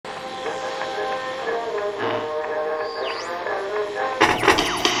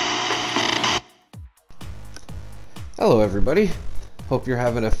Hello everybody, hope you're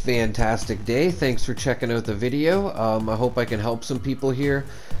having a fantastic day. Thanks for checking out the video. I hope I can help some people here.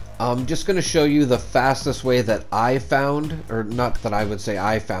 I'm just going to show you the fastest way that I found, or not that I would say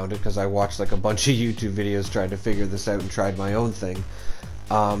I found it because I watched like a bunch of YouTube videos trying to figure this out and tried my own thing.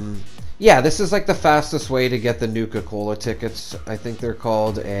 Yeah, this is like the fastest way to get the Nuka Cola tickets, I think they're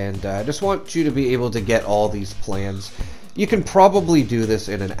called, and I just want you to be able to get all these plans. You can probably do this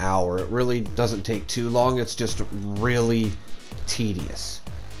in an hour. It really doesn't take too long. It's just really tedious.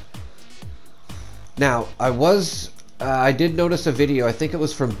 Now, I did notice a video. I think it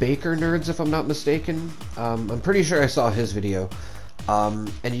was from Baker Nerds, if I'm not mistaken. I'm pretty sure I saw his video.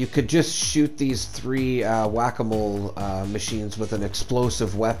 And you could just shoot these three whack-a-mole machines with an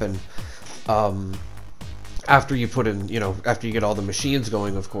explosive weapon. After you put in, after you get all the machines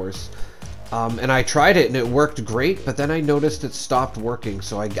going, of course. And I tried it and it worked great, but then I noticed it stopped working,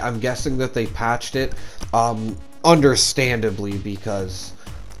 so I'm guessing that they patched it, understandably, because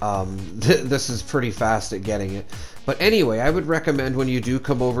this is pretty fast at getting it. But anyway, I would recommend when you do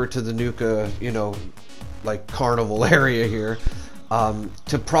come over to the Nuka, like carnival area here,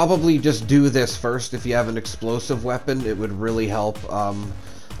 to probably just do this first. If you have an explosive weapon, it would really help.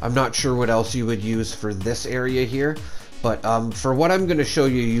 I'm not sure what else you would use for this area here. But for what I'm going to show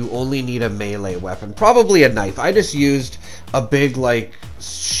you, you only need a melee weapon. Probably a knife. I just used a big, like,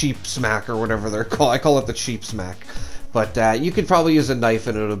 sheep smack or whatever they're called. I call it the sheep smack. But you could probably use a knife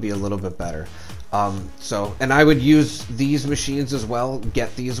and it'll be a little bit better. And I would use these machines as well.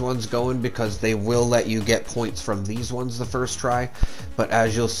 Get these ones going because they will let you get points from these ones the first try. But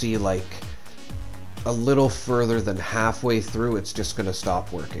as you'll see, like, a little further than halfway through, it's just going to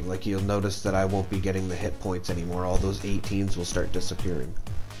stop working. Like, you'll notice that I won't be getting the hit points anymore. All those 18s will start disappearing.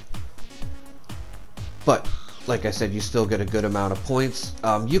 But like I said, you still get a good amount of points.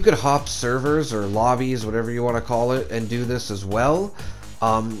 You could hop servers or lobbies, whatever you want to call it, and do this as well.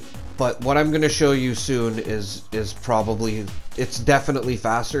 But what I'm going to show you soon is probably, it's definitely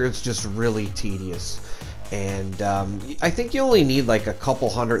faster. It's just really tedious. And I think you only need like a couple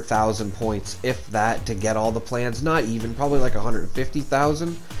 100,000 points, if that, to get all the plans. Not even, probably like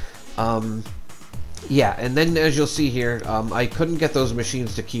 150,000. Yeah, and then as you'll see here, I couldn't get those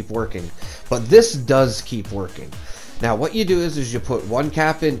machines to keep working. But this does keep working. Now what you do is you put one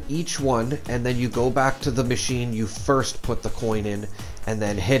cap in each one, and then you go back to the machine you first put the coin in, and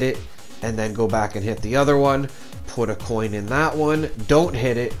then hit it, and then go back and hit the other one. Put a coin in that one, don't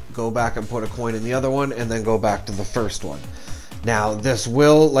hit it, go back and put a coin in the other one, and then go back to the first one. Now this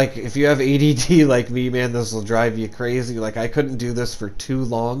will, like, if you have ADD like me, man, this will drive you crazy. Like, I couldn't do this for too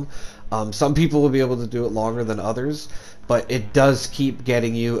long. Some people will be able to do it longer than others, but it does keep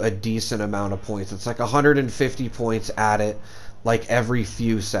getting you a decent amount of points. It's like 150 points at it, like every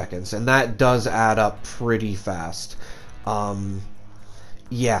few seconds, and that does add up pretty fast.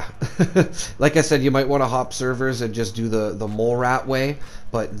 Yeah, like I said, you might want to hop servers and just do the mole rat way,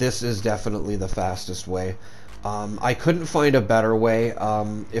 but this is definitely the fastest way. I couldn't find a better way.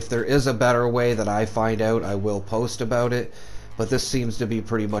 If there is a better way that I find out, I will post about it, but this seems to be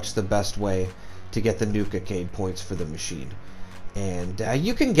pretty much the best way to get the Nuka-cade points for the machine. And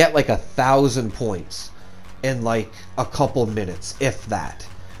you can get like 1,000 points in like a couple minutes, if that.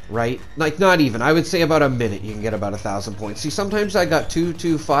 Right? Like, not even. I would say about a minute you can get about 1,000 points. See, sometimes I got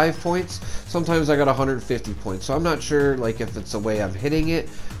 225 points. Sometimes I got 150 points. So I'm not sure, like, if it's the way I'm hitting it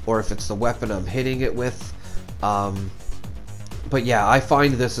or if it's the weapon I'm hitting it with. But yeah, I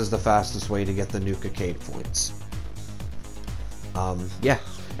find this is the fastest way to get the Nuka-cade points. Yeah.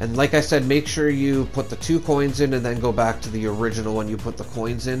 And like I said, make sure you put the 2 coins in and then go back to the original one you put the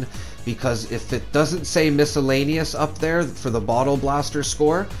coins in, because if it doesn't say miscellaneous up there for the bottle blaster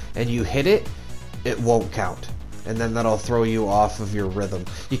score and you hit it, it won't count, and then that'll throw you off of your rhythm.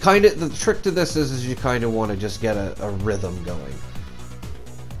 You the trick to this is you kind of want to just get a rhythm going.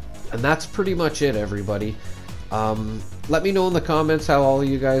 And that's pretty much it, everybody. Let me know in the comments how all of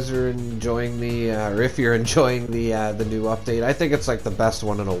you guys are enjoying or if you're enjoying the new update. I think it's like the best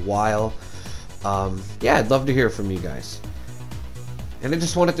one in a while. Yeah, I'd love to hear from you guys. And I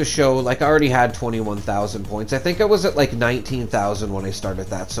just wanted to show, like, I already had 21,000 points. I think I was at like 19,000 when I started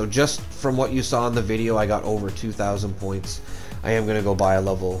that. So just from what you saw in the video, I got over 2,000 points. I am going to go buy a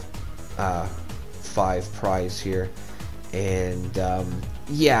level 5 prize here. And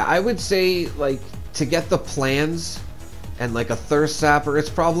yeah, I would say, like, to get the plans and like a thirst zapper, it's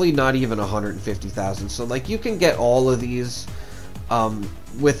probably not even 150,000. So like, you can get all of these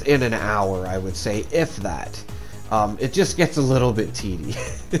within an hour, I would say, if that. It just gets a little bit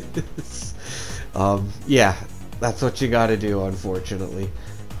tedious. Yeah, that's what you gotta do, unfortunately.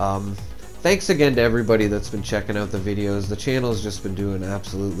 Thanks again to everybody that's been checking out the videos. The channel's just been doing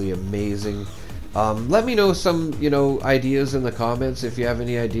absolutely amazing. Let me know some, ideas in the comments. If you have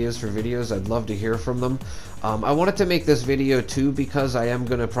any ideas for videos, I'd love to hear from them. I wanted to make this video too because I am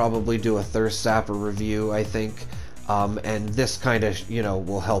going to probably do a Thirst Zapper review, I think. And this kind of,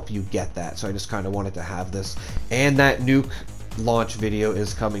 will help you get that. So I just kind of wanted to have this. And that Nuke launch video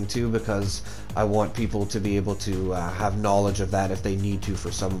is coming too, because I want people to be able to have knowledge of that if they need to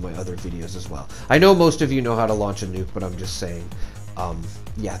for some of my other videos as well. I know most of you know how to launch a nuke, but I'm just saying,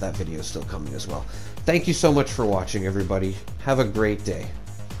 yeah, that video is still coming as well. Thank you so much for watching, everybody. Have a great day.